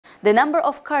The number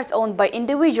of cars owned by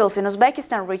individuals in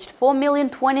Uzbekistan reached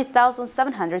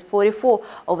 4,020,744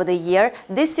 over the year.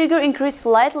 This figure increased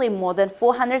slightly more than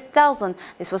 400,000.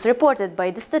 This was reported by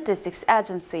the statistics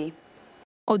agency.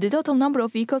 Of the total number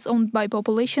of vehicles owned by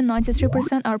population,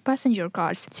 93% are passenger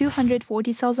cars,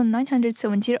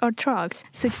 240,970 are trucks,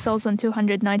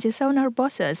 6,297 are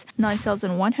buses,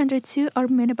 9,102 are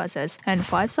minibuses, and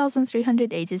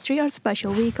 5,383 are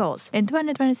special vehicles. In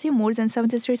 2023, more than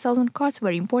 73,000 cars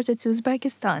were imported to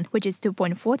Uzbekistan, which is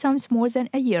 2.4 times more than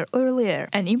a year earlier,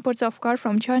 and imports of cars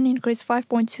from China increased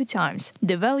 5.2 times.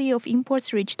 The value of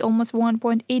imports reached almost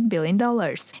 $1.8 billion.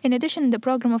 In addition, the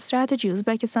program of strategy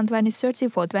Uzbekistan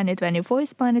 2030 for 2024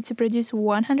 is planned to produce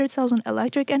 100,000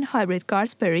 electric and hybrid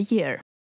cars per year.